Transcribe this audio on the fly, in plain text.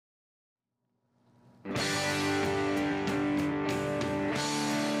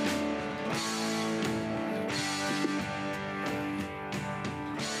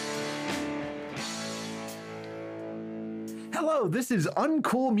Hello, this is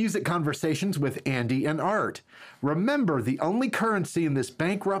Uncool Music Conversations with Andy and Art. Remember, the only currency in this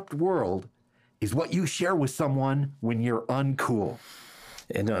bankrupt world is what you share with someone when you're uncool.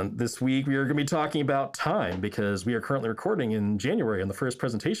 And this week we are going to be talking about time because we are currently recording in January, on the first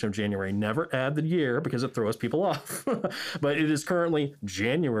presentation of January. Never add the year because it throws people off. But it is currently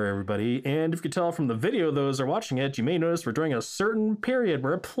January, everybody. And if you could tell from the video those are watching it, you may notice we're during a certain period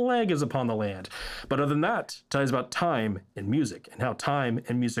where a plague is upon the land. But other than that, tell us about time and music and how time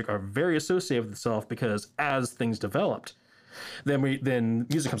and music are very associated with itself because as things developed, then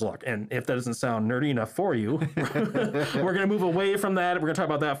music comes along. And if that doesn't sound nerdy enough for you, we're going to move away from that. We're going to talk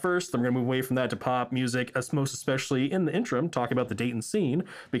about that first. Then we're going to move away from that to pop music, most especially in the interim, talk about the Dayton scene,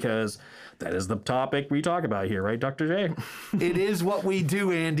 because that is the topic we talk about here, right, Dr. J? It is what we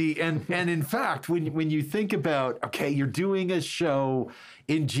do, Andy. And in fact, when you think about, okay, you're doing a show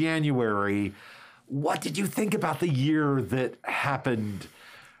in January, what did you think about the year that happened?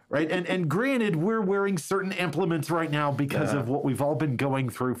 Right. And granted, we're wearing certain implements right now because of what we've all been going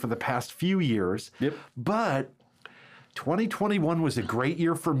through for the past few years. Yep. But 2021 was a great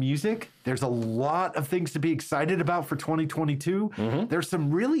year for music. There's a lot of things to be excited about for 2022. Mm-hmm. There's some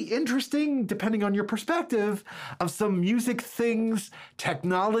really interesting, depending on your perspective, of some music things,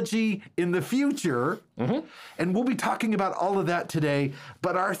 technology in the future. Mm-hmm. And we'll be talking about all of that today.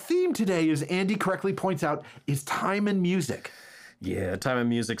 But our theme today, as Andy correctly points out, is time and music. Yeah, time and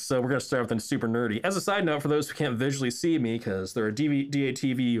music. So we're going to start with the super nerdy. As a side note, for those who can't visually see me, because there are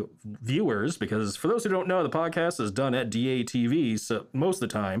DATV viewers, because for those who don't know, the podcast is done at DATV so most of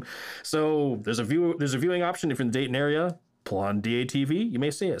the time. So there's a viewing option if you're in the Dayton area. Pull on DATV, you may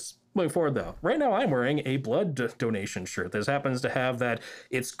see us. Moving forward, though, right now I'm wearing a blood donation shirt. This happens to have that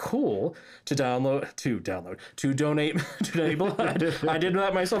it's cool to donate blood. I did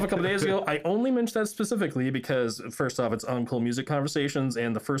that myself a couple days ago. I only mentioned that specifically because, first off, it's Uncool Music Conversations,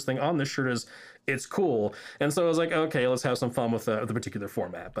 and the first thing on this shirt is it's cool. And so I was like, okay, let's have some fun with the particular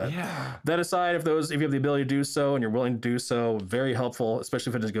format. But that aside, if you have the ability to do so and you're willing to do so, very helpful,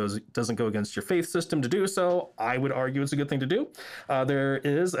 especially if it doesn't go against your faith system to do so. I would argue it's a good thing to do. There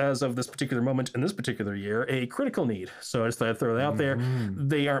is, as of this particular moment in this particular year, a critical need. So I just thought I'd throw that out there.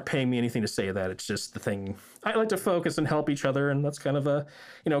 They aren't paying me anything to say that. It's just the thing. I like to focus and help each other, and that's kind of a,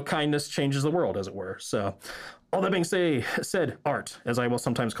 kindness changes the world, as it were. So all that being said, Art, as I will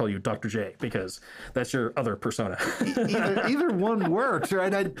sometimes call you, Dr. J, because that's your other persona. either one works,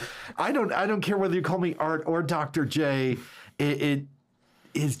 right? I don't care whether you call me Art or Dr. J. It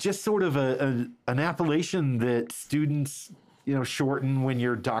is just sort of an appellation that students shorten. When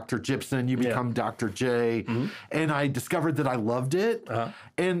you're Dr. Gibson, you become Dr. J. Mm-hmm. And I discovered that I loved it. Uh-huh.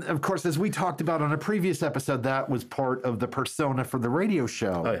 And of course, as we talked about on a previous episode, that was part of the persona for the radio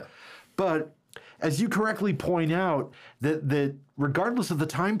show. Oh, yeah. But as you correctly point out, that regardless of the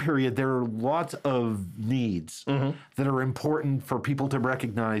time period, there are lots of needs that are important for people to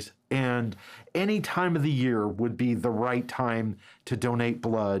recognize. And any time of the year would be the right time to donate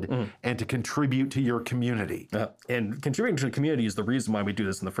blood and to contribute to your community. And contributing to the community is the reason why we do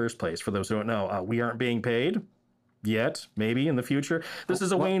this in the first place. For those who don't know, we aren't being paid. Yet, maybe in the future. This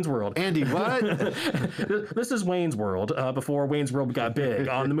is Wayne's World. Andy, what? This is Wayne's World before Wayne's World got big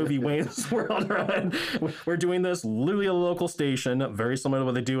on the movie Wayne's World. Right? We're doing this literally at a local station, very similar to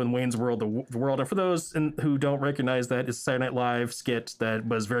what they do in Wayne's World, the world. And for those who don't recognize that, it's a Saturday Night Live skit that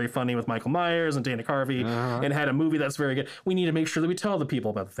was very funny with Michael Myers and Dana Carvey and had a movie that's very good. We need to make sure that we tell the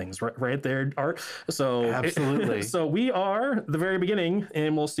people about the things right there, Art. So absolutely. So we are the very beginning,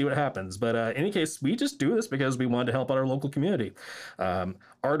 and we'll see what happens. But in any case, we just do this because we want to help out our local community.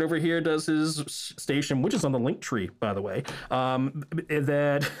 Art over here does his station, which is on the link tree, by the way,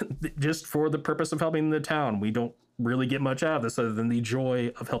 that just for the purpose of helping the town. We don't really get much out of this other than the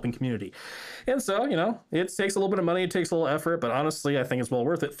joy of helping community. And so, it takes a little bit of money, it takes a little effort, but honestly, I think it's well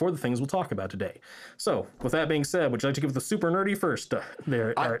worth it for the things we'll talk about today. So with that being said, would you like to give the super nerdy first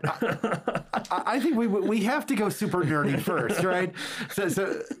there, Art? I think we have to go super nerdy first, right?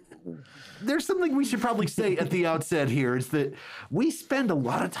 So there's something we should probably say at the outset here, is that we spend a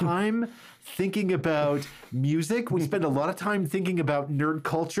lot of time thinking about music. We spend a lot of time thinking about nerd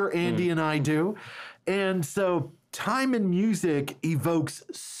culture. Andy and I do. And so time and music evokes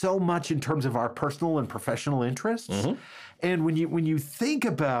so much in terms of our personal and professional interests. And when you think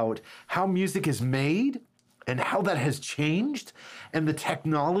about how music is made and how that has changed, and the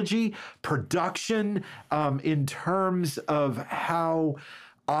technology, production, in terms of how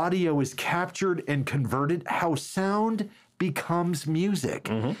audio is captured and converted, how sound becomes music.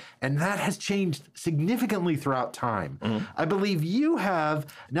 And that has changed significantly throughout time. I believe you have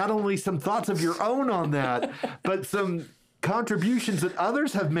not only some thoughts of your own on that, but some contributions that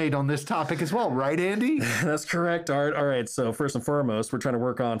others have made on this topic as well, right, Andy? That's correct, Art. All right, so first and foremost, we're trying to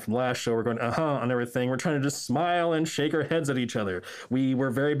work on from last show. We're going on everything. We're trying to just smile and shake our heads at each other. We were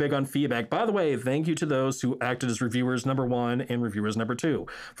very big on feedback. By the way, thank you to those who acted as reviewers number 1 and reviewers number 2.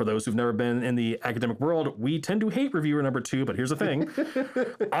 For those who've never been in the academic world, we tend to hate reviewer number 2, but here's the thing.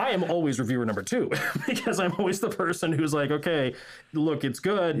 I am always reviewer number 2 because I'm always the person who's like, okay, look, it's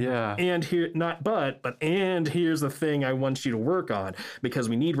good. Yeah. And here, not but and here's the thing I want you to work on, because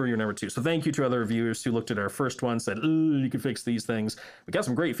we need reviewer number 2. So thank you to other reviewers who looked at our first one, said, ooh, you can fix these things. We got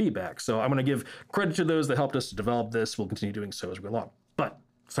some great feedback. So I'm going to give credit to those that helped us to develop this. We'll continue doing so as we go along. But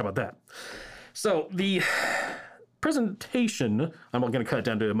let's talk about that. So the presentation, I'm going to cut it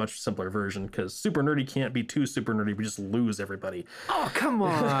down to a much simpler version because super nerdy can't be too super nerdy. We just lose everybody. Oh, come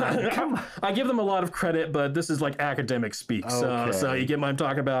on. Come on. I give them a lot of credit, but this is like academic speak. Okay. So you get what I'm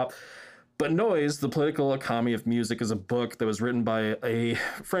talking about. But Noise, The Political Economy of Music is a book that was written by a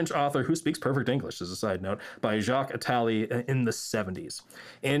French author who speaks perfect English, as a side note, by Jacques Attali in the 70s.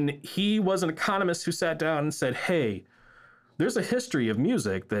 And he was an economist who sat down and said, hey, there's a history of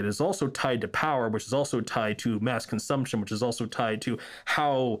music that is also tied to power, which is also tied to mass consumption, which is also tied to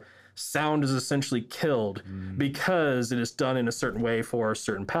how sound is essentially killed because it is done in a certain way for a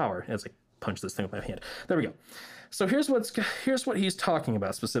certain power. As I punch this thing with my hand. There we go. So here's what he's talking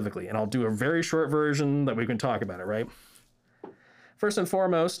about specifically, and I'll do a very short version that we can talk about it, right? First and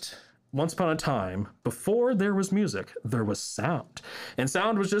foremost, once upon a time, before there was music, there was sound. And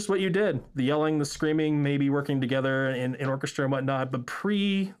sound was just what you did. The yelling, the screaming, maybe working together in orchestra and whatnot, but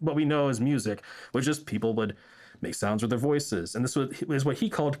pre what we know as music was just people would make sounds with their voices. And this is what he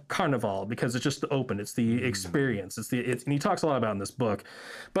called carnival, because it's just the open, it's the experience. And he talks a lot about it in this book.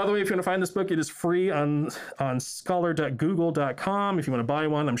 By the way, if you want to find this book, it is free on scholar.google.com. If you want to buy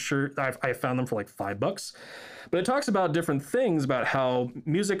one, I'm sure I found them for like $5. But it talks about different things about how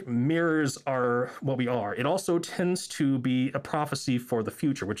music mirrors what we are. It also tends to be a prophecy for the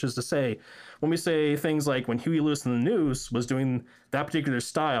future, which is to say, when we say things like when Huey Lewis and the News was doing that particular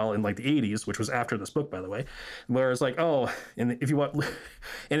style in like the 80s, which was after this book, by the way, where it's like, oh, and if you want,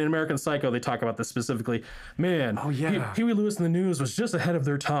 in American Psycho, they talk about this specifically, man, oh, yeah. Huey Lewis and the News was just ahead of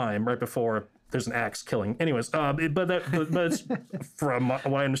their time right before there's an axe killing. Anyways, but it's, from what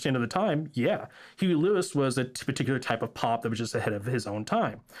I understand at the time, yeah, Huey Lewis was a particular type of pop that was just ahead of his own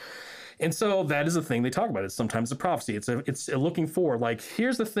time. And so that is a thing they talk about. It's sometimes a prophecy. It's a looking forward, like,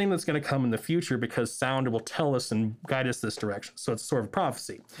 here's the thing that's going to come in the future because sound will tell us and guide us this direction. So it's sort of a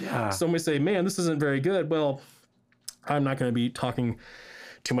prophecy. Yeah. So when we say, man, this isn't very good, well, I'm not going to be talking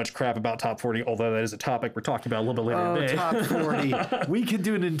too much crap about top 40, although that is a topic we're talking about a little bit later today. Top 40. We could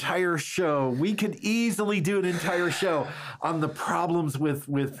do an entire show. We could easily do an entire show on the problems with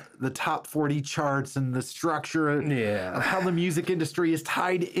the top 40 charts and the structure of how the music industry is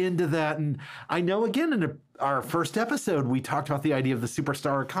tied into that. And I know, again, in our first episode, we talked about the idea of the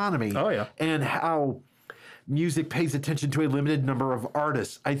superstar economy. Oh, yeah. And how music pays attention to a limited number of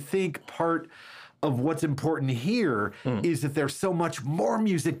artists. I think part of what's important here is that there's so much more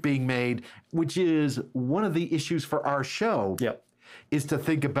music being made, which is one of the issues for our show, is to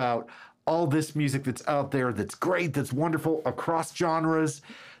think about all this music that's out there that's great, that's wonderful across genres,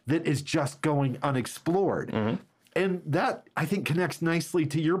 that is just going unexplored. And that, I think, connects nicely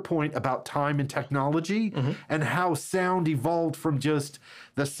to your point about time and technology and how sound evolved from just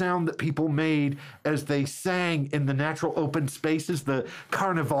the sound that people made as they sang in the natural open spaces, the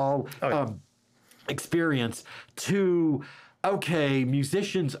carnival experience, to, okay,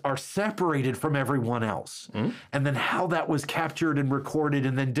 musicians are separated from everyone else. And then how that was captured and recorded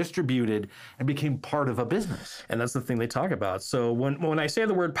and then distributed and became part of a business. And that's the thing they talk about. So when I say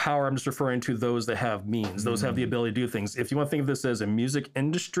the word power, I'm just referring to those that have means, those have the ability to do things. If you want to think of this as a music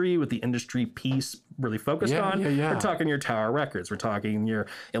industry with the industry piece really focused on, we're talking your Tower Records, we're talking your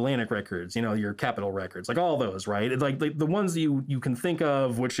Atlantic Records, your Capitol Records, like all those, right? Like the ones that you can think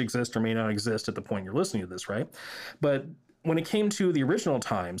of which exist or may not exist at the point you're listening to this, right? But when it came to the original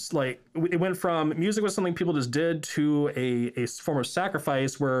times, like it went from music was something people just did to a form of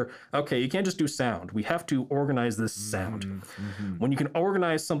sacrifice where, okay, you can't just do sound. We have to organize this sound. When you can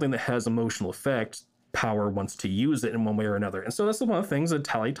organize something that has emotional effect, power wants to use it in one way or another. And so that's one of the things that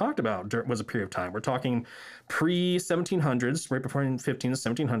Talley talked about was a period of time. We're talking pre-1700s, right before 15 to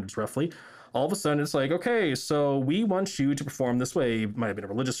 1700s roughly. All of a sudden, it's like, okay, so we want you to perform this way. It might have been a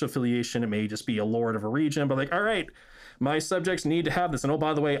religious affiliation. It may just be a lord of a region, but like, all right, my subjects need to have this. And oh,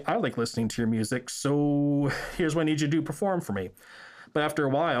 by the way, I like listening to your music, so here's what I need you to do, perform for me. But after a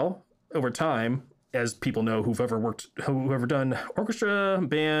while, over time, as people know who've ever done orchestra,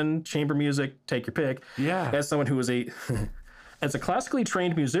 band, chamber music, take your pick. Yeah. As someone who is as a classically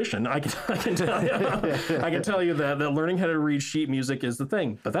trained musician, I can tell you, I can tell you that learning how to read sheet music is the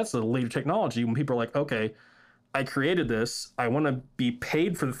thing. But that's the later technology when people are like, okay, I created this. I want to be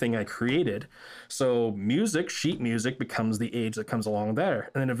paid for the thing I created. So music, sheet music, becomes the age that comes along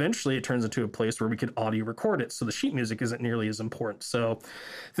there. And then eventually it turns into a place where we could audio record it. So the sheet music isn't nearly as important. So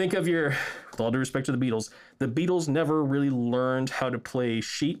think of with all due respect to the Beatles never really learned how to play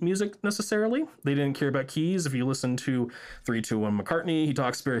sheet music necessarily. They didn't care about keys. If you listen to 3-2-1 McCartney, he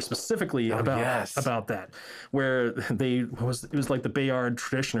talks very specifically about that, where it was like the Bayard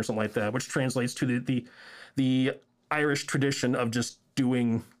tradition or something like that, which translates to the Irish tradition of just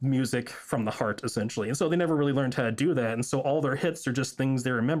doing music from the heart, essentially. And so they never really learned how to do that. And so all their hits are just things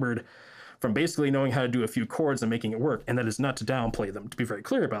they remembered from basically knowing how to do a few chords and making it work. And that is not to downplay them, to be very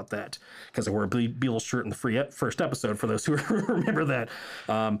clear about that, because I wore a Beatles shirt in the first episode for those who remember that.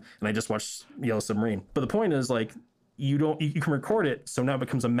 And I just watched Yellow Submarine. But the point is, like, you can record it, so now it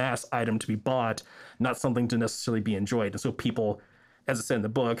becomes a mass item to be bought, not something to necessarily be enjoyed. And so people, as I said in the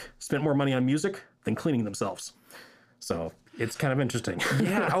book, spent more money on music than cleaning themselves. So it's kind of interesting.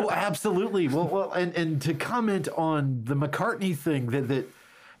 Yeah, oh, absolutely. Well, and to comment on the McCartney thing, that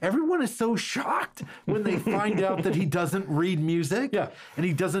everyone is so shocked when they find out that he doesn't read music, and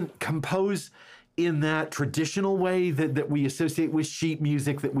he doesn't compose in that traditional way that we associate with sheet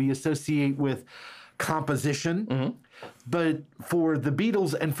music, that we associate with composition. Mm-hmm. But for the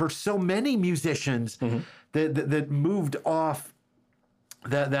Beatles and for so many musicians that moved off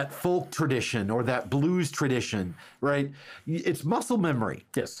that folk tradition or that blues tradition, right? It's muscle memory.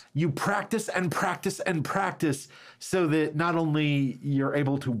 Yes. You practice and practice and practice so that not only you're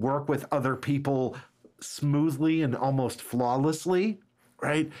able to work with other people smoothly and almost flawlessly,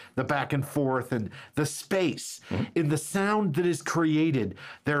 right? The back and forth and the space in the sound that is created,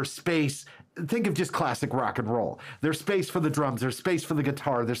 there's space. Think of just classic rock and roll. There's space for the drums, there's space for the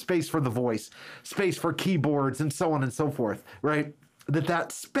guitar, there's space for the voice, space for keyboards, and so on and so forth, right?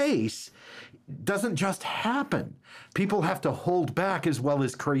 That space doesn't just happen. People have to hold back as well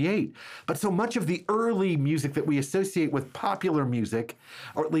as create. But so much of the early music that we associate with popular music,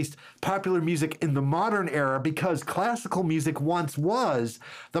 or at least popular music in the modern era, because classical music once was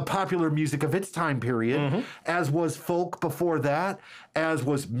the popular music of its time period, as was folk before that, as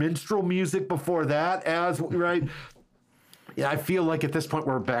was minstrel music before that, right? Yeah, I feel like at this point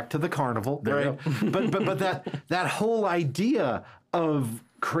we're back to the carnival, right? but that whole idea of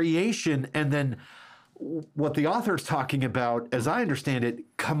creation, and then what the author's talking about, as I understand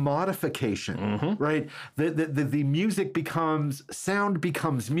it, commodification, right? The music sound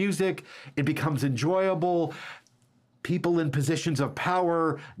becomes music, it becomes enjoyable. People in positions of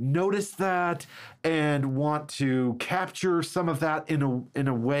power notice that and want to capture some of that in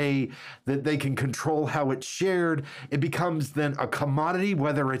a way that they can control how it's shared. It becomes then a commodity,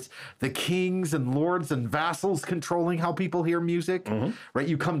 whether it's the kings and lords and vassals controlling how people hear music, right?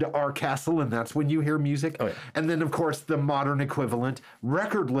 You come to our castle and that's when you hear music. Oh, yeah. And then, of course, the modern equivalent,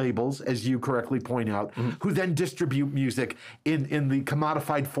 record labels, as you correctly point out, who then distribute music in the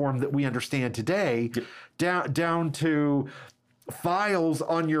commodified form that we understand today, down to files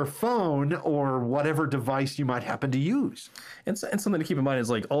on your phone or whatever device you might happen to use. And something to keep in mind is,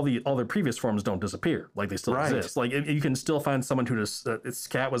 like, all their previous forms don't disappear. Like, they still exist. Like, you can still find someone who just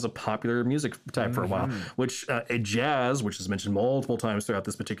scat was a popular music type for a while, which a jazz, which is mentioned multiple times throughout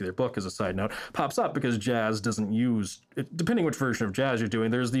this particular book as a side note, pops up because jazz doesn't use, depending which version of jazz you're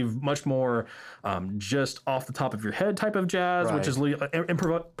doing, there's the much more just off the top of your head type of jazz, which is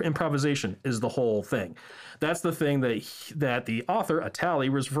improvisation is the whole thing. That's the thing that the author, Atali,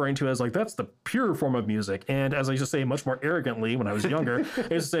 was referring to as, like, that's the pure form of music. And as I used to say much more arrogantly when I was younger,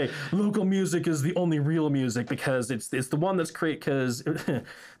 I used to say local music is the only real music because it's the one that's great, because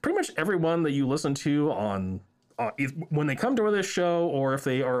pretty much everyone that you listen to on when they come to this show, or if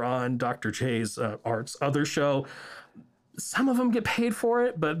they are on Dr. J's Art's other show, some of them get paid for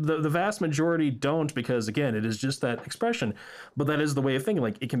it, but the vast majority don't, because, again, it is just that expression. But that is the way of thinking.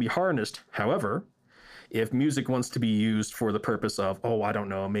 Like, it can be harnessed. However, if music wants to be used for the purpose of, I don't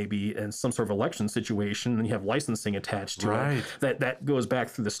know, maybe in some sort of election situation, and you have licensing attached to it, that goes back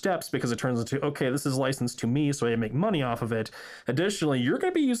through the steps, because it turns into, okay, this is licensed to me, so I make money off of it. Additionally, you're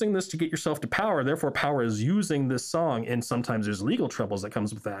going to be using this to get yourself to power. Therefore, power is using this song, and sometimes there's legal troubles that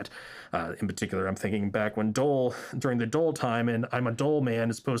comes with that. In particular, I'm thinking back when during the Dole time, and I'm a Dole man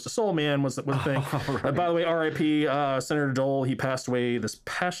as opposed to Soul man was the thing. By the way, R.I.P. Senator Dole, he passed away this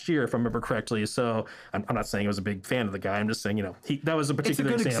past year, if I remember correctly. So I'm I'm not saying I was a big fan of the guy. I'm just saying, that was a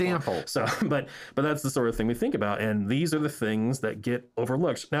particular good example. So, but that's the sort of thing we think about. And these are the things that get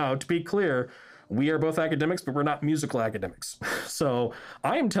overlooked. Now, to be clear, we are both academics, but we're not musical academics. So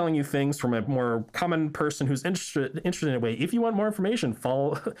I am telling you things from a more common person who's interested in a way. If you want more information,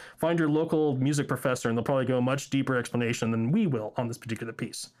 find your local music professor, and they'll probably go a much deeper explanation than we will on this particular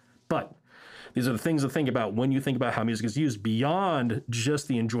piece. But these are the things to think about when you think about how music is used beyond just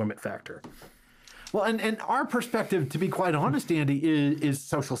the enjoyment factor. Well, and our perspective, to be quite honest, Andy, is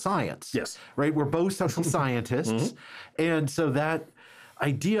social science. Yes. Right? We're both social scientists. And so that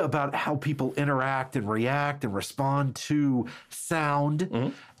idea about how people interact and react and respond to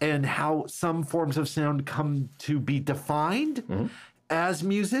sound and how some forms of sound come to be defined as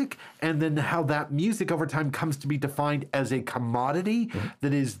music, and then how that music over time comes to be defined as a commodity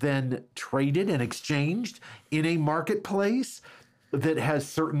that is then traded and exchanged in a marketplace that has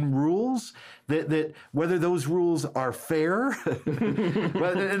certain rules, that whether those rules are fair,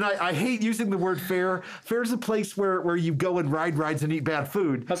 and I hate using the word fair. Fair is a place where you go and ride rides and eat bad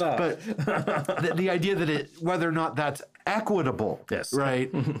food. Huzzah. But the idea that whether or not that's equitable, yes, right?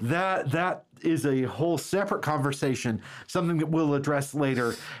 that is a whole separate conversation, something that we'll address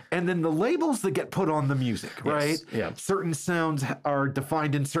later. And then the labels that get put on the music, right? Yeah. Certain sounds are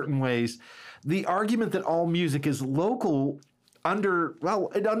defined in certain ways. The argument that all music is local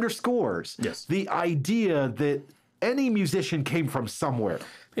it underscores the idea that any musician came from somewhere.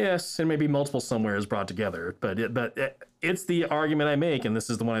 Yes, and maybe multiple somewheres brought together, but it's the argument I make, and this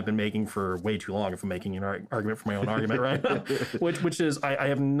is the one I've been making for way too long. If I'm making an argument for my own argument, right? which is I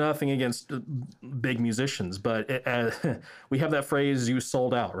have nothing against big musicians, but we have that phrase "you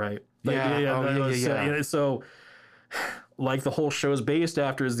sold out," right? So, like the whole show is based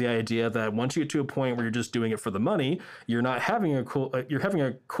after is the idea that once you get to a point where you're just doing it for the money, you're not having you're having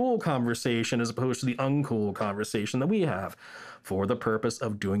a cool conversation as opposed to the uncool conversation that we have, for the purpose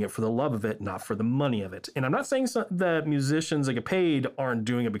of doing it for the love of it, not for the money of it. And I'm not saying that musicians that get paid aren't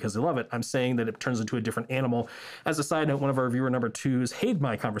doing it because they love it. I'm saying that it turns into a different animal. As a side note, one of our viewer number 2s hated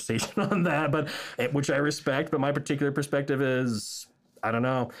my conversation on that, but which I respect. But my particular perspective is, I don't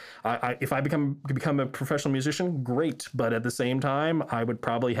know. If I become a professional musician, great. But at the same time, I would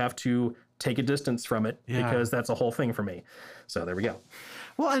probably have to take a distance from it because that's a whole thing for me. So there we go.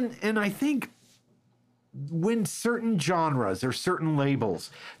 Well, and I think when certain genres or certain labels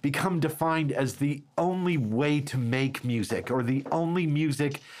become defined as the only way to make music, or the only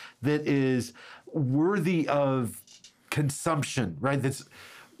music that is worthy of consumption, right? That's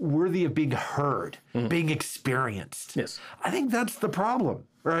worthy of being heard, being experienced. Yes. I think that's the problem,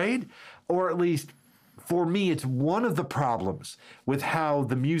 right? Or at least for me, it's one of the problems with how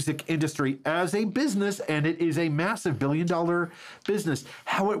the music industry as a business, and it is a massive billion-dollar business,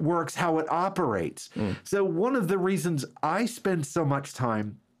 how it works, how it operates. So one of the reasons I spend so much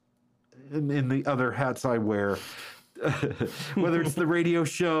time in the other hats I wear, whether it's the radio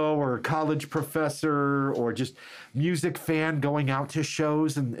show or college professor or just music fan going out to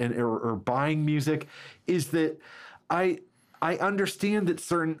shows or buying music, is that I understand that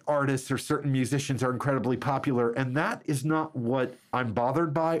certain artists or certain musicians are incredibly popular, and that is not what I'm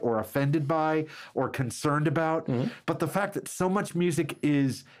bothered by or offended by or concerned about. But the fact that so much music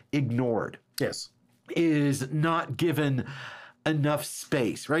is ignored, is not given enough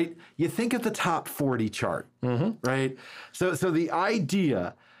space, right? You think of the top 40 chart, right? So the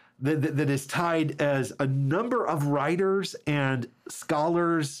idea that is tied as a number of writers and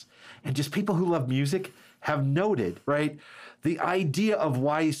scholars and just people who love music have noted, right? The idea of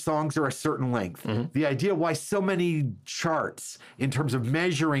why songs are a certain length, the idea why so many charts in terms of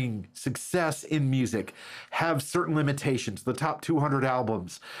measuring success in music have certain limitations. The top 200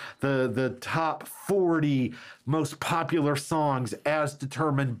 albums, the top 40 most popular songs as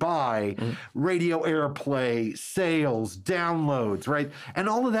determined by radio airplay, sales, downloads, right? And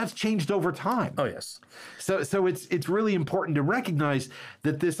all of that's changed over time. Oh, yes. So it's really important to recognize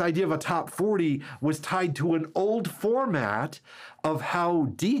that this idea of a top 40 was tied to an old format of how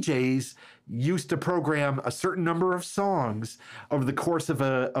DJs used to program a certain number of songs over the course of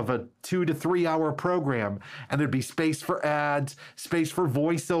a 2 to 3 hour program, and there'd be space for ads, space for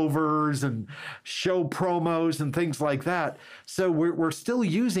voiceovers and show promos and things like that. So we're still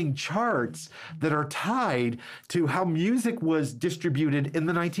using charts that are tied to how music was distributed in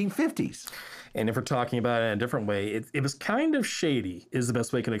the 1950s. And if we're talking about it in a different way, it was kind of shady is the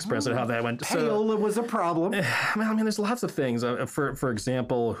best way I can express it, how that went. Payola was a problem. I mean, there's lots of things. For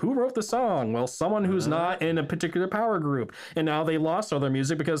example, who wrote the song? Well, someone who's not in a particular power group. And now they lost all their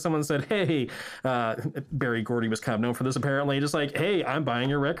music because someone said, hey, Barry Gordy was kind of known for this apparently, just like, hey, I'm buying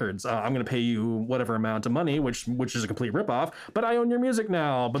your records. I'm going to pay you whatever amount of money, which is a complete ripoff, but I own your music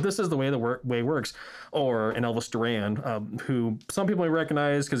now. But this is the way the way works. Or an Elvis Duran, who some people may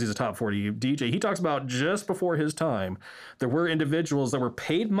recognize because he's a top 40 DJ. He talks about just before his time, there were individuals that were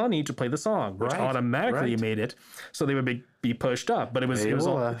paid money to play the song, which automatically made it so they would be pushed up. But it was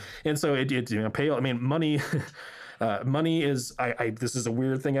all, and so pay. I mean, money. Money is, this is a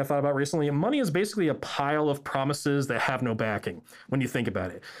weird thing I thought about recently. Money is basically a pile of promises that have no backing when you think about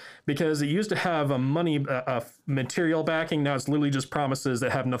it. Because it used to have a material backing. Now it's literally just promises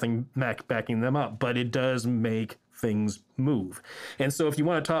that have nothing backing them up. But it does make things move. And so if you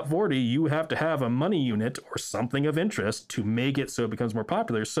want a top 40, you have to have a money unit or something of interest to make it so it becomes more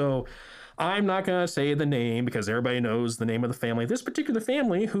popular. So I'm not going to say the name because everybody knows the name of the family. This particular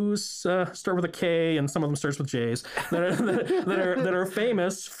family, who's start with a K and some of them starts with J's, that are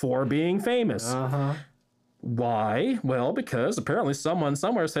famous for being famous. Why? Well, because apparently someone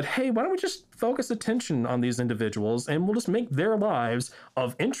somewhere said, hey, why don't we just focus attention on these individuals and we'll just make their lives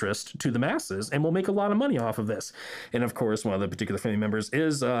of interest to the masses and we'll make a lot of money off of this. And of course, one of the particular family members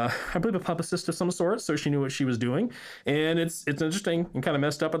is, I believe, a publicist of some sort, so she knew what she was doing. And it's interesting and kind of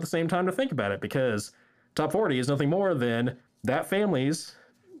messed up at the same time to think about it, because top 40 is nothing more than that family's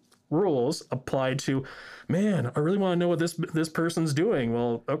rules applied to, man, I really want to know what this person's doing.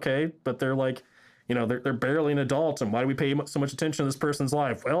 Well, okay, but they're like, they're barely an adult, and why do we pay so much attention to this person's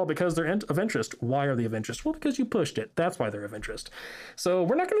life? Well, because they're of interest. Why are they of interest? Well, because you pushed it. That's why they're of interest. So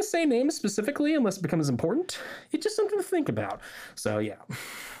we're not going to say names specifically unless it becomes important. It's just something to think about. So, yeah.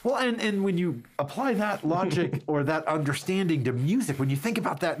 Well, and when you apply that logic or that understanding to music, when you think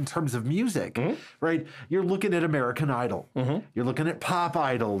about that in terms of music, right, you're looking at American Idol. You're looking at Pop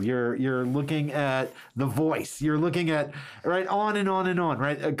Idol. You're looking at The Voice. You're looking at, right, on and on and on,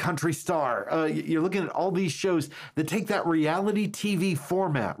 right, a Country Star. You're looking at all these shows that take that reality TV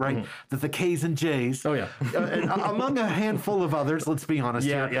format, right, that the K's and J's, and among a handful of others, let's be honest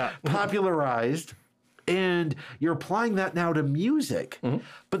here, popularized. And you're applying that now to music,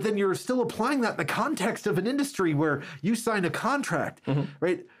 but then you're still applying that in the context of an industry where you sign a contract,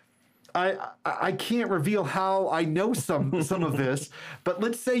 right? I can't reveal how I know some of this, but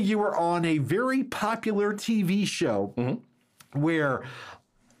let's say you were on a very popular TV show where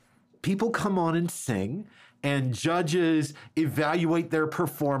people come on and sing, and judges evaluate their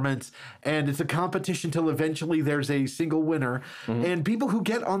performance, and it's a competition till eventually there's a single winner, and people who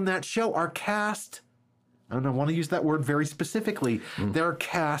get on that show are cast. And I want to use that word very specifically. They're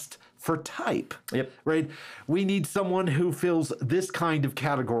cast for type. Right? We need someone who fills this kind of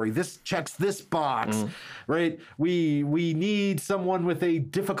category. This checks this box. Right? We need someone with a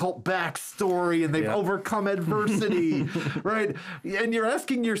difficult backstory and they've overcome adversity. Right? And you're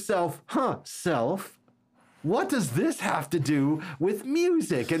asking yourself, self, what does this have to do with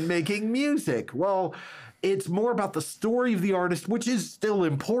music and making music? Well, it's more about the story of the artist, which is still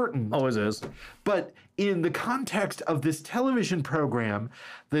important. Always is. But in the context of this television program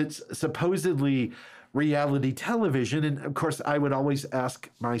that's supposedly reality television, and of course I would always ask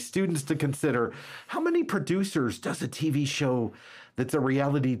my students to consider, how many producers does a TV show that's a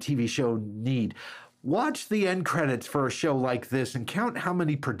reality TV show need? Watch the end credits for a show like this and count how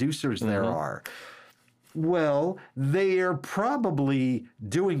many producers there are. Well, they're probably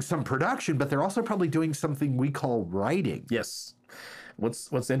doing some production, but they're also probably doing something we call writing. Yes.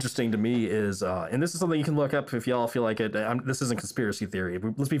 What's interesting to me is, and this is something you can look up if y'all feel like it. This isn't conspiracy theory.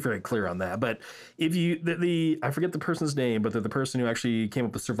 Let's be very clear on that. But if you, I forget the person's name, but they're the person who actually came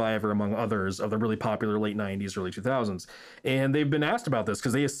up with Survivor, among others, of the really popular late 90s, early 2000s. And they've been asked about this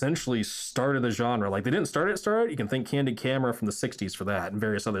because they essentially started the genre. Like, they didn't start it. You can thank Candid Camera from the 60s for that, and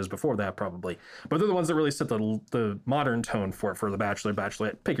various others before that probably. But they're the ones that really set the modern tone for The Bachelor,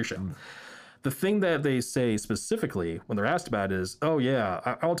 Bachelorette, pick your show. The thing that they say specifically when they're asked about is, oh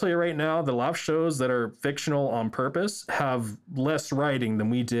yeah, I'll tell you right now, the live shows that are fictional on purpose have less writing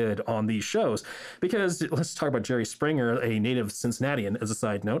than we did on these shows. Because let's talk about Jerry Springer, a native Cincinnatian, as a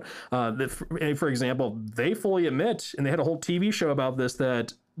side note. For example, they fully admit, and they had a whole TV show about this,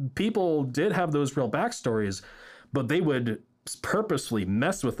 that people did have those real backstories, but they would purposely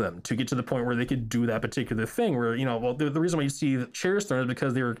mess with them to get to the point where they could do that particular thing where, the reason why you see the chairs thrown is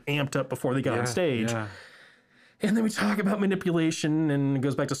because they were amped up before they got on stage. And then we talk about manipulation, and it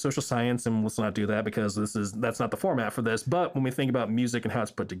goes back to social science, and let's not do that because that's not the format for this. But when we think about music and how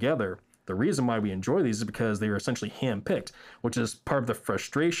it's put together, the reason why we enjoy these is because they are essentially handpicked, which is part of the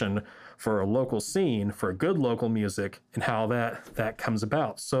frustration for a local scene, for good local music, and how that comes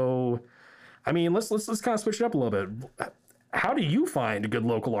about. So, I mean, let's kind of switch it up a little bit. How do you find good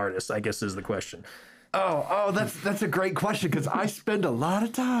local artists, I guess is the question. Oh, that's a great question because I spend a lot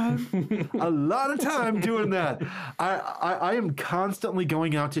of time doing that. I am constantly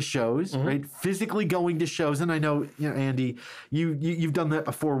going out to shows, right? Physically going to shows, and I know, Andy, you've done that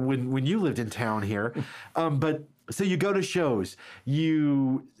before when you lived in town here, but. So you go to shows,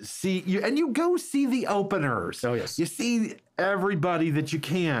 you go see the openers. Oh yes, you see everybody that you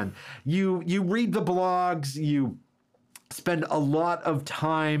can. You read the blogs. You spend a lot of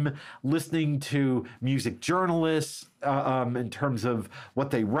time listening to music journalists in terms of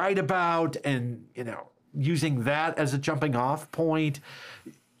what they write about, and using that as a jumping off point.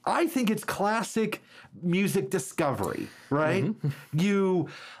 I think it's classic music discovery, right? You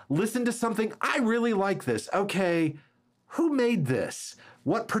listen to something, I really like this. Okay, who made this?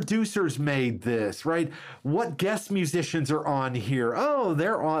 What producers made this, right? What guest musicians are on here? Oh,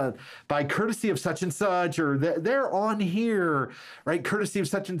 they're on by courtesy of such and such, or they're on here, right? Courtesy of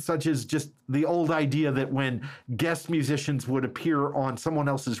such and such is just the old idea that when guest musicians would appear on someone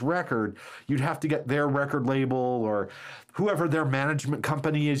else's record, you'd have to get their record label or whoever their management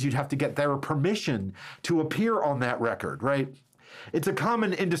company is, you'd have to get their permission to appear on that record, right? It's a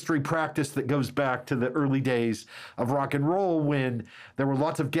common industry practice that goes back to the early days of rock and roll when there were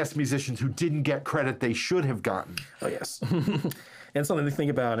lots of guest musicians who didn't get credit they should have gotten. Oh, yes. And something to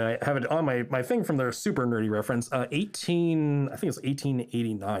think about, and I have it on my thing from their super nerdy reference, I think it's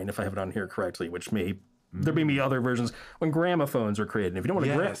 1889, if I have it on here correctly, which there may be other versions when gramophones were created. If you don't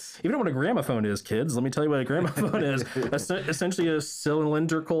know what a gramophone is, kids, let me tell you what a gramophone is. Essentially a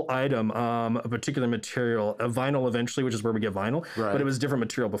cylindrical item, a particular material, a vinyl eventually, which is where we get vinyl. Right. But it was different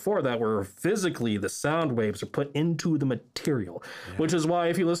material before that, where physically the sound waves are put into the material, which is why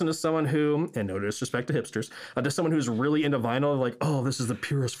if you listen to someone who, and no disrespect to hipsters, to someone who's really into vinyl, like, oh, this is the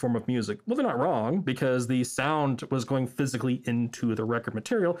purest form of music. Well, they're not wrong, because the sound was going physically into the record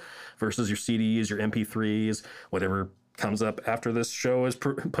material versus your CDs, your MP3, whatever comes up after this show is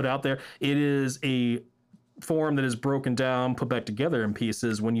put out there. It is a form that is broken down, put back together in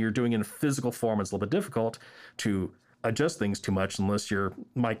pieces. When you're doing it in physical form, it's a little bit difficult to adjust things too much unless you're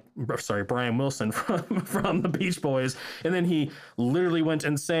Brian Wilson from the Beach Boys, and then he literally went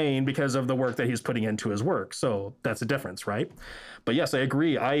insane because of the work that he's putting into his work. So that's a difference, right? But yes, I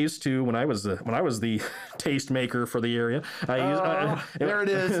agree. I used to, when I was the taste maker for the area, there it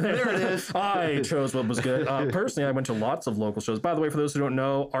is. I chose what was good. Personally, I went to lots of local shows. By the way, for those who don't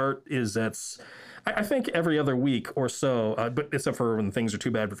know, Art is I think every other week or so, but except for when things are too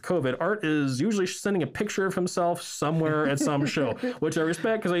bad with COVID, Art is usually sending a picture of himself somewhere at some show, which I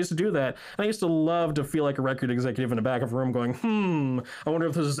respect because I used to do that. And I used to love to feel like a record executive in the back of a room going, I wonder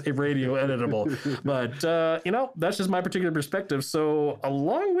if this is a radio editable. But, that's just my particular perspective. So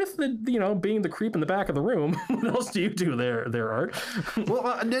along with the, being the creep in the back of the room, what else do you do there, Art? Well,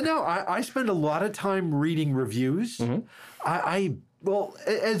 I spend a lot of time reading reviews. Well,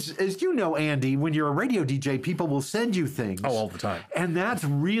 as you know, Andy, when you're a radio DJ, people will send you things. Oh, all the time. And that's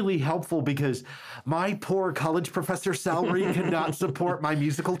really helpful because my poor college professor salary cannot support my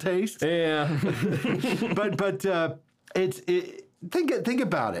musical taste. Yeah. but think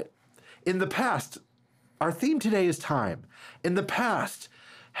about it. In the past, our theme today is time. In the past,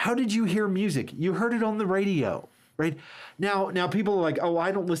 how did you hear music? You heard it on the radio. Right? Now people are like, oh,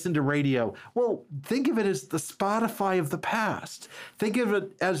 I don't listen to radio. Well, think of it as the Spotify of the past. Think of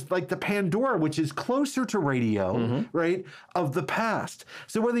it as like the Pandora, which is closer to radio, right, of the past.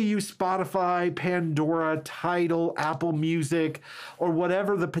 So whether you use Spotify, Pandora, Tidal, Apple Music, or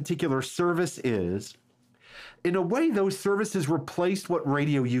whatever the particular service is, in a way, those services replaced what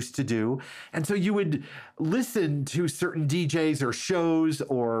radio used to do. And so you would listen to certain DJs or shows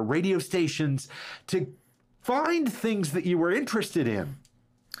or radio stations to find things that you were interested in.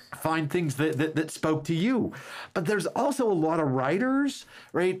 Find things that spoke to you. But there's also a lot of writers,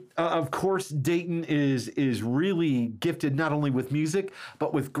 right? Of course, Dayton is really gifted not only with music,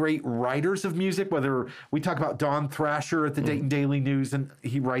 but with great writers of music, whether we talk about Don Thrasher at the Dayton Daily News, and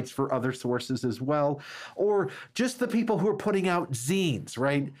he writes for other sources as well, or just the people who are putting out zines,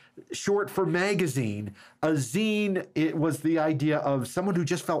 right? Short for magazine. A zine, it was the idea of someone who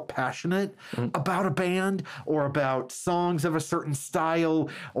just felt passionate about a band or about songs of a certain style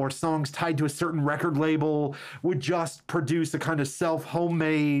or songs tied to a certain record label, would just produce a kind of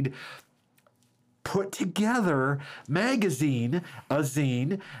homemade put together magazine, a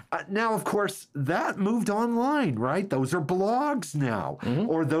zine. Now, of course, that moved online, right? Those are blogs now,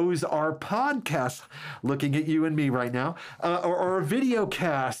 or those are podcasts. Looking at you and me right now, or a video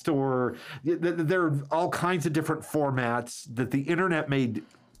cast, or there are all kinds of different formats that the internet made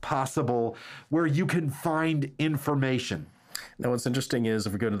possible where you can find information. Now, what's interesting is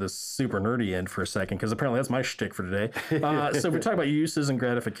if we go to the super nerdy end for a second, because apparently that's my shtick for today. So if we talk about uses and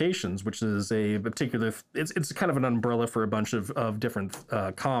gratifications, which is a particular, it's kind of an umbrella for a bunch of different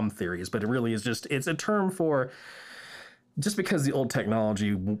comm theories, but it really is just, it's a term for, just because the old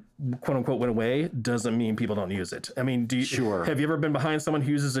technology, quote unquote, went away, doesn't mean people don't use it. I mean, Sure. Have you ever been behind someone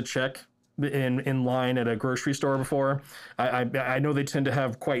who uses a check in line at a grocery store before? I know they tend to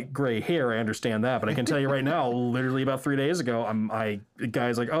have quite gray hair. I understand that, but I can tell you right now, literally about 3 days ago, the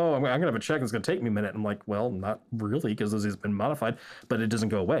guy's like, "Oh, I'm gonna have a check. It's gonna take me a minute." I'm like, "Well, not really, because this has been modified, but it doesn't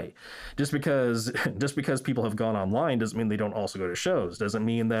go away. Just because people have gone online doesn't mean they don't also go to shows. Doesn't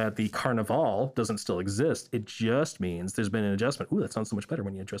mean that the carnival doesn't still exist. It just means there's been an adjustment. Ooh, that sounds so much better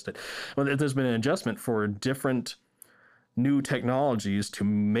when you adjust it. Well, there's been an adjustment for different new technologies to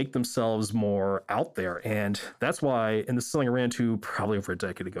make themselves more out there. And that's why, and this is something I ran into probably over a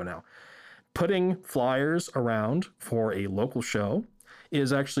decade ago now, putting flyers around for a local show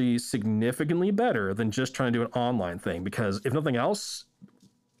is actually significantly better than just trying to do an online thing, because if nothing else,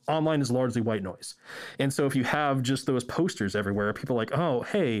 online is largely white noise. And so if you have just those posters everywhere, people are like, oh,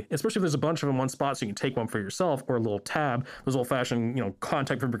 hey, especially if there's a bunch of them in one spot so you can take one for yourself, or a little tab, those old fashioned,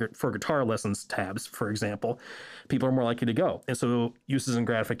 contact for guitar lessons tabs, for example, people are more likely to go. And so uses and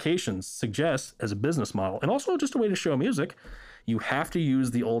gratifications suggest, as a business model, and also just a way to show music, you have to use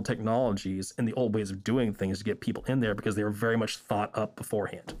the old technologies and the old ways of doing things to get people in there, because they were very much thought up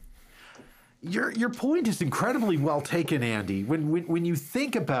beforehand. Your point is incredibly well taken, Andy. When you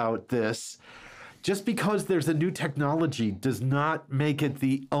think about this, just because there's a new technology does not make it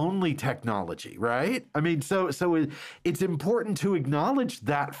the only technology, right? I mean, so it's important to acknowledge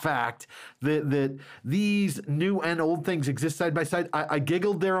that fact that these new and old things exist side by side. I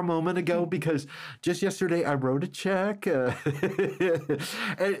giggled there a moment ago because just yesterday I wrote a check. And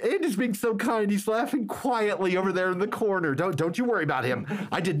Andy's being so kind. He's laughing quietly over there in the corner. Don't you worry about him.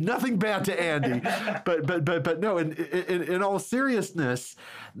 I did nothing bad to Andy. But no, in all seriousness,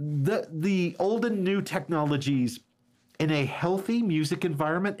 the old and new technologies in a healthy music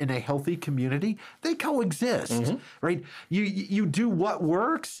environment, in a healthy community, they coexist, right? You do what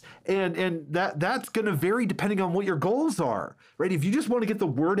works, and that's going to vary depending on what your goals are, right? If you just want to get the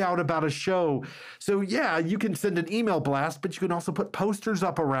word out about a show, so yeah, you can send an email blast, but you can also put posters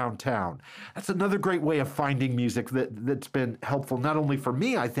up around town. That's another great way of finding music that's been helpful, not only for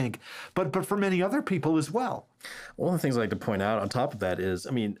me, I think, but for many other people as well. One of the things I like to point out on top of that is,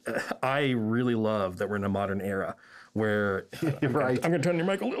 I mean, I really love that we're in a modern era where right. I'm going to turn your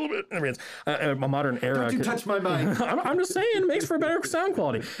mic a little bit. Anyways, a modern era. Don't you touch my mic. I'm just saying, it makes for better sound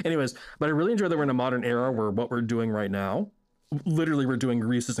quality. Anyways, but I really enjoy that we're in a modern era where what we're doing right now, literally we're doing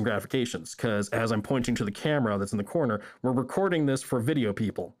uses and gratifications, because as I'm pointing to the camera that's in the corner, we're recording this for video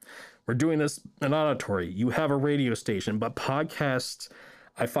people. We're doing this in auditory. You have a radio station, but podcasts,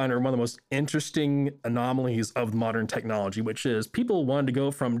 I find, are one of the most interesting anomalies of modern technology, which is people wanted to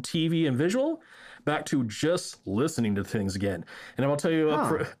go from TV and visual back to just listening to things again. And I will tell you,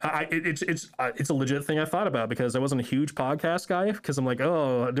 it's a legit thing I thought about, because I wasn't a huge podcast guy, because I'm like,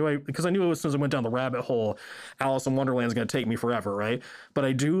 because I knew as soon as I went down the rabbit hole, Alice in Wonderland is going to take me forever, right? But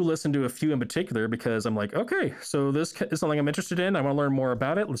I do listen to a few in particular, because I'm like, okay, so this is something I'm interested in. I want to learn more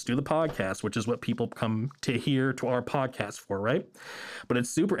about it. Let's do the podcast, which is what people come to hear to our podcast for, right? But it's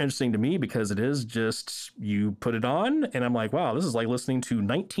super interesting to me, because it is just, you put it on and I'm like, wow, this is like listening to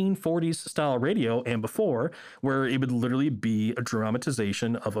 1940s style radio and before, where it would literally be a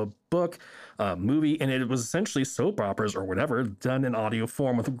dramatization of a book, movie, and it was essentially soap operas or whatever done in audio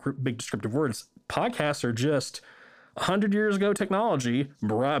form with big descriptive words. Podcasts are just 100 years ago technology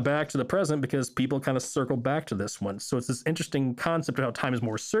brought back to the present, because people kind of circle back to this one. So it's this interesting concept of how time is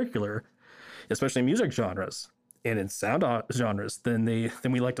more circular, especially in music genres and in sound genres than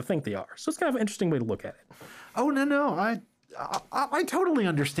we like to think they are. So it's kind of an interesting way to look at it. Oh, no, I totally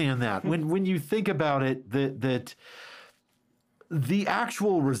understand that. When you think about it, that the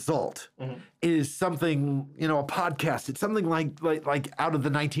actual result is something, a podcast. It's something like out of the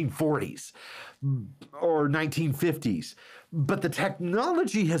 1940s or 1950s. But the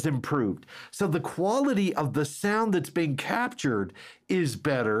technology has improved. So the quality of the sound that's being captured is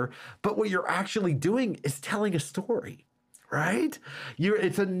better. But what you're actually doing is telling a story. right?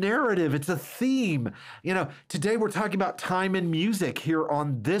 It's a narrative, it's a theme. Today we're talking about time and music here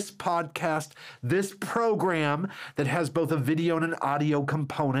on this podcast, this program that has both a video and an audio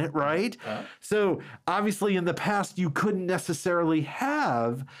component, right? So obviously in the past, you couldn't necessarily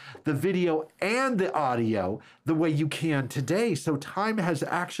have the video and the audio the way you can today. So time has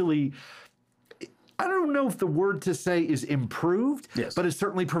actually, I don't know if the word to say is improved, yes, but it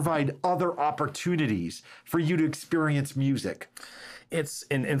certainly provide other opportunities for you to experience music. It's,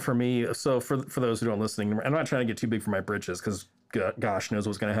 and for me, so for those who don't listening, I'm not trying to get too big for my britches because gosh knows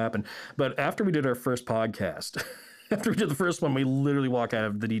what's going to happen. But after we did our first podcast, after we did the first one, we literally walk out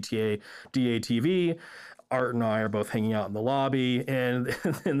of the DATV. Art and I are both hanging out in the lobby, and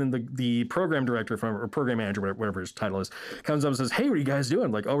then the program director or program manager, whatever his title is, comes up and says, "Hey, what are you guys doing?"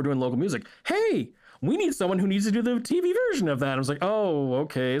 I'm like, "Oh, we're doing local music." "Hey, we need someone who needs to do the TV version of that." I was like, "Oh,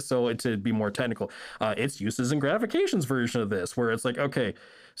 okay." So to be more technical, it's uses and gratifications version of this, where it's like, okay,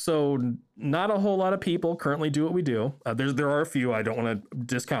 so not a whole lot of people currently do what we do. There are a few. I don't want to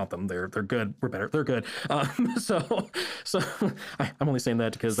discount them. They're good. We're better. They're good. So I'm only saying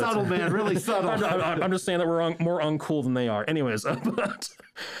that because subtle, man, really subtle. I'm just saying that we're more uncool than they are. Anyways, but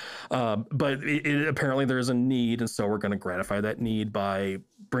apparently there is a need, and so we're going to gratify that need by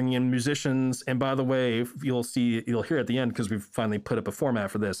bringing in musicians. And by the way, you'll hear at the end, because we've finally put up a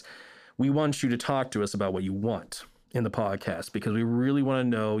format for this. We want you to talk to us about what you want in the podcast, because we really want to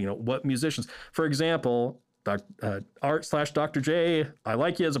know, what musicians, for example, Art/Dr. J, I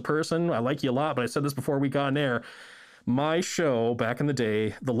like you as a person. I like you a lot, but I said this before we got on air. My show back in the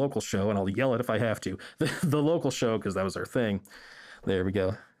day, the local show, and I'll yell it if I have to, the local show, because that was our thing. There we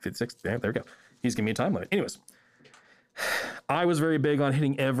go. 56. There we go. He's giving me a time limit. Anyways, I was very big on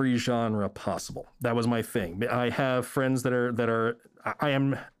hitting every genre possible. That was my thing. I have friends that are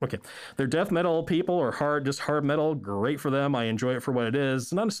they're death metal people or hard metal. Great for them. I enjoy it for what it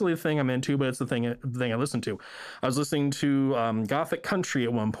is. Not necessarily the thing I'm into, but it's the thing I listen to. I was listening to gothic country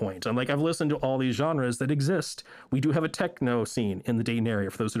at one point. I'm like, I've listened to all these genres that exist. We do have a techno scene in the Dayton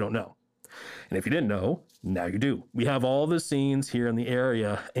area, for those who don't know. And if you didn't know, now you do. We have all the scenes here in the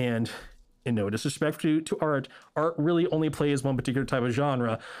area, and in no disrespect to art really only plays one particular type of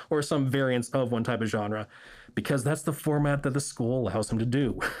genre or some variants of one type of genre, because that's the format that the school allows them to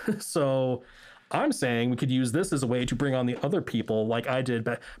do. So I'm saying we could use this as a way to bring on the other people, like I did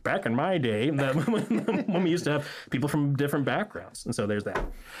back in my day, when we used to have people from different backgrounds. And so there's that.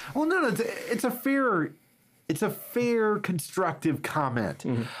 Well, no, it's a fair constructive comment.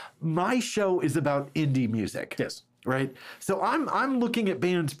 Mm-hmm. My show is about indie music. Yes. Right. So I'm looking at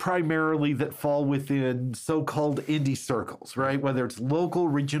bands primarily that fall within so-called indie circles, right? Whether it's local,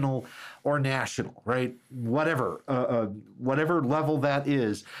 regional, or national, right? Whatever level that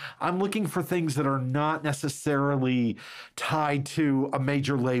is. I'm looking for things that are not necessarily tied to a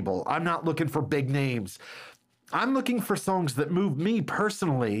major label. I'm not looking for big names. I'm looking for songs that move me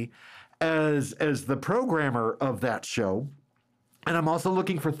personally as the programmer of that show. And I'm also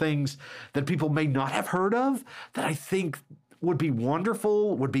looking for things that people may not have heard of that I think would be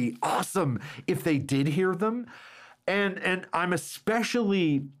wonderful, would be awesome if they did hear them. And I'm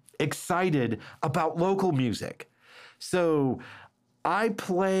especially excited about local music. So I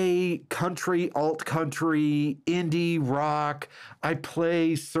play country, alt country, indie rock. I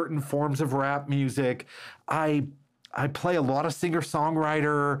play certain forms of rap music. I play a lot of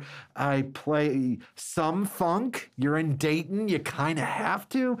singer-songwriter. I play some funk. You're in Dayton, you kind of have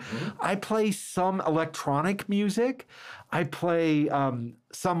to. Mm-hmm. I play some electronic music. I play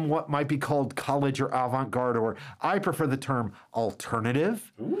some what might be called college or avant-garde, or I prefer the term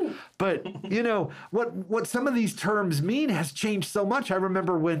alternative. Ooh. But, what some of these terms mean has changed so much. I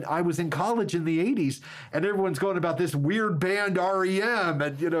remember when I was in college in the 80s, and everyone's going about this weird band REM,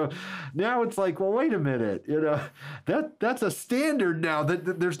 and, now it's like, well, wait a minute, that's a standard now.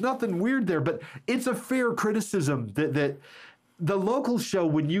 That there's nothing weird there, but it's a fair criticism that the local show,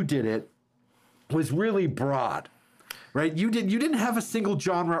 when you did it, was really broad. Right? You didn't have a single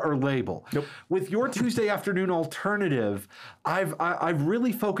genre or label. Nope. With your Tuesday afternoon alternative, I've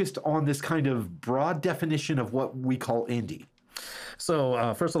really focused on this kind of broad definition of what we call indie.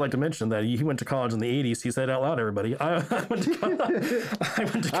 So first, I'd like to mention that he went to college in the 80s. He said out loud, everybody. I went to college.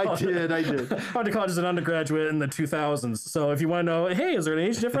 I did. I went to college as an undergraduate in the 2000s. So if you want to know, hey, is there an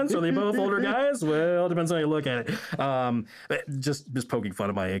age difference? Are they both older guys? Well, it depends on how you look at it. Just poking fun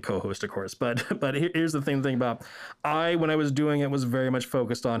at my co-host, of course. But here's the thing about when I was doing it, was very much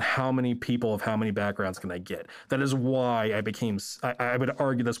focused on how many people of how many backgrounds can I get. That is why I would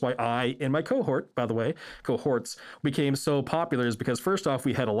argue that's why I and my cohorts became so popular, is because because first off,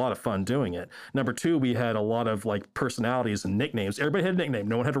 we had a lot of fun doing it. Number two, we had a lot of like personalities and nicknames. Everybody had a nickname.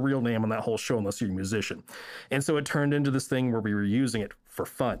 No one had a real name on that whole show unless you're a musician. And so it turned into this thing where we were using it for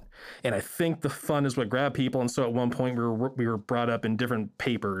fun. And I think the fun is what grabbed people. And so at one point we were brought up in different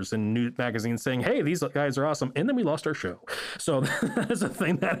papers and news magazines saying, hey, these guys are awesome. And then we lost our show. So that's a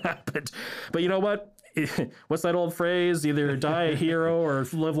thing that happened. But you know what? What's that old phrase? Either die a hero or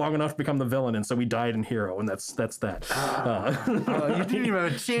live long enough to become the villain. And so we died in hero, and that's that. You didn't even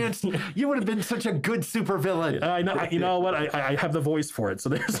have a chance. You would have been such a good supervillain. I know. You know what? I have the voice for it. So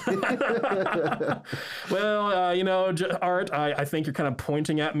there's. Well, you know, Art, I think you're kind of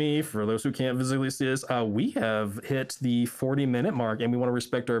pointing at me. For those who can't visually see this, we have hit the 40-minute mark, and we want to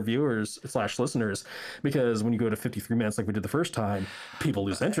respect our viewers / listeners, because when you go to 53 minutes like we did the first time, people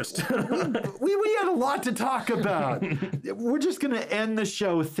lose interest. we had a lot to talk about. We're just going to end the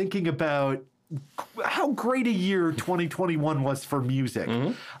show thinking about how great a year 2021 was for music.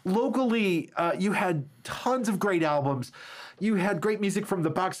 Locally, you had tons of great albums. You had great music from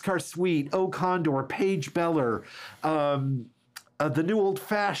the Boxcar Suite, O Condor, Paige Beller, The New Old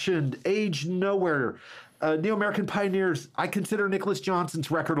Fashioned, Age Nowhere, New American Pioneers. I consider Nicholas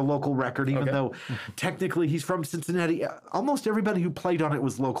Johnson's record a local record, even though technically he's from Cincinnati. Almost everybody who played on it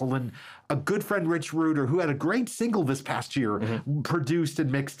was local, and a good friend, Rich Reuter, who had a great single this past year, produced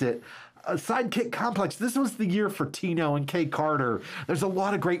and mixed it. Sidekick Complex. This was the year for Tino and Kay Carter. There's a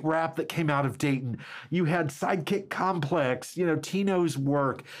lot of great rap that came out of Dayton. You had Sidekick Complex, you know, Tino's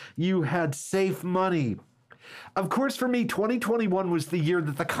work. You had Safe Money. Of course, for me, 2021 was the year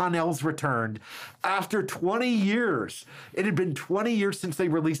that the Connells returned. After 20 years, it had been 20 years since they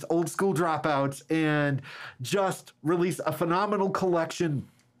released Old School Dropouts and just released a phenomenal collection.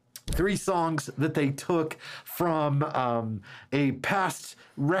 3 songs that they took from a past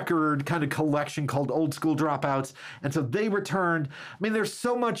record kind of collection called Old School Dropouts. And so they returned. I mean, there's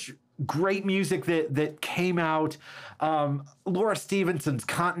so much great music that came out. Laura Stevenson's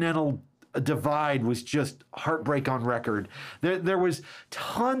Continental Divide was just heartbreak on record. There was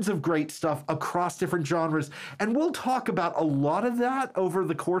tons of great stuff across different genres, and we'll talk about a lot of that over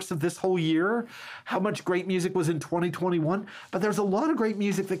the course of this whole year, how much great music was in 2021, but there's a lot of great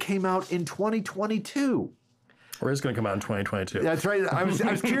music that came out in 2022. Or is going to come out in 2022. That's right. I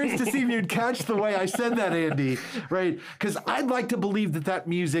was curious to see if you'd catch the way I said that, Andy, right? Because I'd like to believe that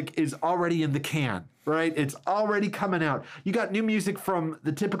music is already in the can, right? It's already coming out. You got new music from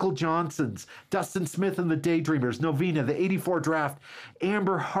the Typical Johnsons, Dustin Smith and the Daydreamers, Novena, the 84 Draft.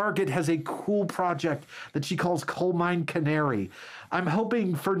 Amber Hargett has a cool project that she calls Coal Mine Canary. I'm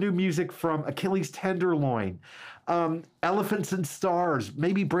hoping for new music from Achilles Tenderloin, Elephants and Stars,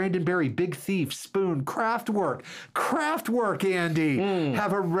 maybe Brandon Berry, Big Thief, Spoon, Kraftwerk, Andy,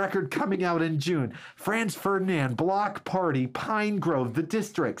 have a record coming out in June. Franz Ferdinand, Block Party, Pine Grove, The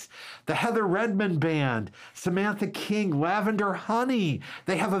Districts, the Heather Redmond Band, Samantha King, Lavender Honey.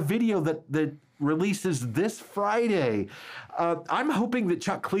 They have a video that releases this Friday. I'm hoping that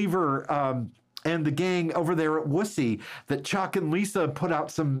Chuck Cleaver and the gang over there at Wussy, that Chuck and Lisa put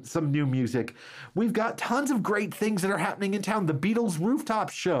out some new music. We've got tons of great things that are happening in town. The Beatles Rooftop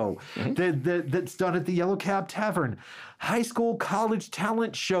Show that's done at the Yellow Cab Tavern. High school college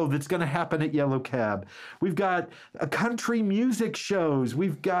talent show that's going to happen at Yellow Cab. We've got country music shows.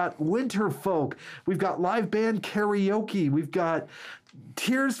 We've got winter folk. We've got live band karaoke. We've got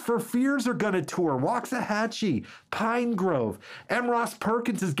Tears for Fears are going to tour. Waxahachie, Pine Grove. M. Ross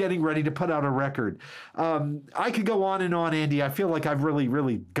Perkins is getting ready to put out a record. I could go on and on, Andy. I feel like I've really,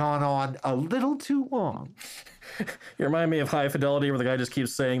 really gone on a little too long. You remind me of High Fidelity, where the guy just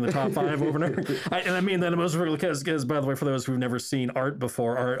keeps saying the top 5 over and over. And I mean that most because, by the way, for those who've never seen Art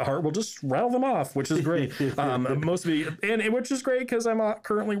before, Art will just rattle them off, which is great. Most of which is great because I'm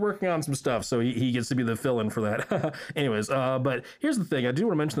currently working on some stuff, so he gets to be the fill-in for that. Anyways, but here's the thing. I do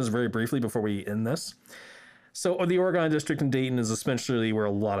want to mention this very briefly before we end this. So the Oregon District in Dayton is essentially where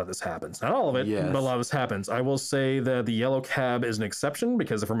a lot of this happens. Not all of it, but a lot of this happens. I will say that the Yellow Cab is an exception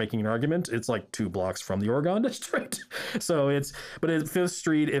because if we're making an argument, it's like 2 blocks from the Oregon District. So but at 5th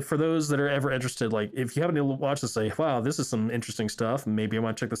Street, for those that are ever interested, like if you happen to watch this, say, wow, this is some interesting stuff, maybe I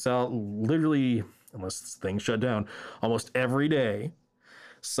want to check this out. Literally, unless things shut down, almost every day,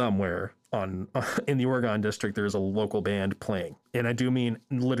 somewhere in the Oregon District, there's a local band playing. And I do mean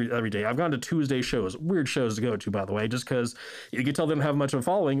literally every day. I've gone to Tuesday shows, weird shows to go to, by the way, just because you can tell they don't have much of a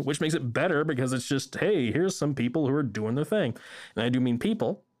following, which makes it better because it's just, hey, here's some people who are doing their thing. And I do mean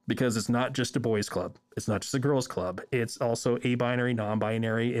people because it's not just a boys club. It's not just a girls club. It's also a-binary,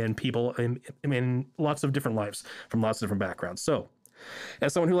 non-binary, and people in lots of different lives from lots of different backgrounds. So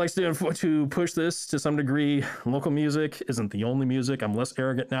As someone who likes to push this to some degree, local music isn't the only music. I'm less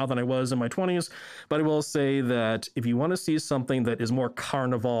arrogant now than I was in my 20s, but I will say that if you want to see something that is more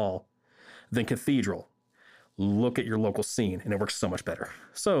carnival than cathedral, look at your local scene, and it works so much better.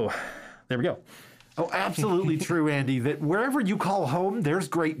 So there we go. Oh, absolutely true, Andy, that wherever you call home, there's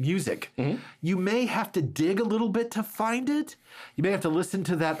great music. You may have to dig a little bit to find it. You may have to listen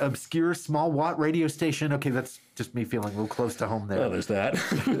to that obscure small watt radio station. Okay, that's just me feeling a little close to home there. Oh, there's that.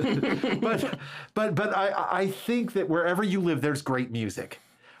 but I think that wherever you live, there's great music.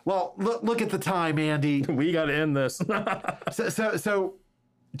 Well, look at the time, Andy. We got to end this. So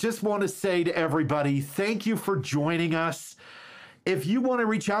just want to say to everybody, thank you for joining us. If you want to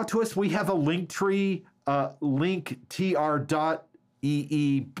reach out to us, we have a link tree,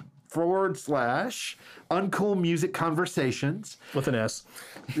 linktr.ee/Uncool Music Conversations. With an S.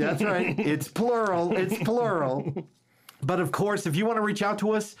 That's right. It's plural. It's plural. But of course, if you want to reach out to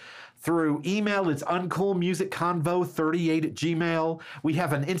us through email, it's uncoolmusicconvo38@gmail. We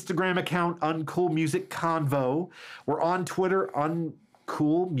have an Instagram account, Uncool Music Convo. We're on Twitter,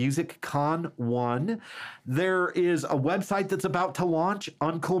 Cool Music Con 1. There is a website that's about to launch,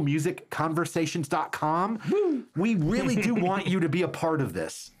 uncoolmusicconversations.com. Woo! We really do want you to be a part of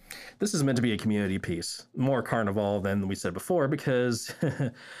this. This is meant to be a community piece, more carnival than we said before, because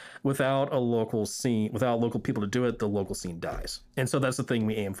without a local scene, without local people to do it, the local scene dies. And so that's the thing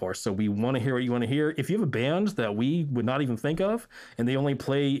we aim for. So we want to hear what you want to hear. If you have a band that we would not even think of, and they only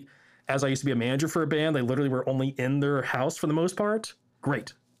play, as I used to be a manager for a band, they literally were only in their house for the most part,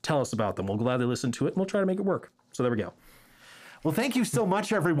 great. Tell us about them. We'll gladly listen to it, and we'll try to make it work. So there we go. Well, thank you so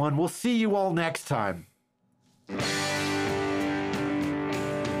much, everyone. We'll see you all next time.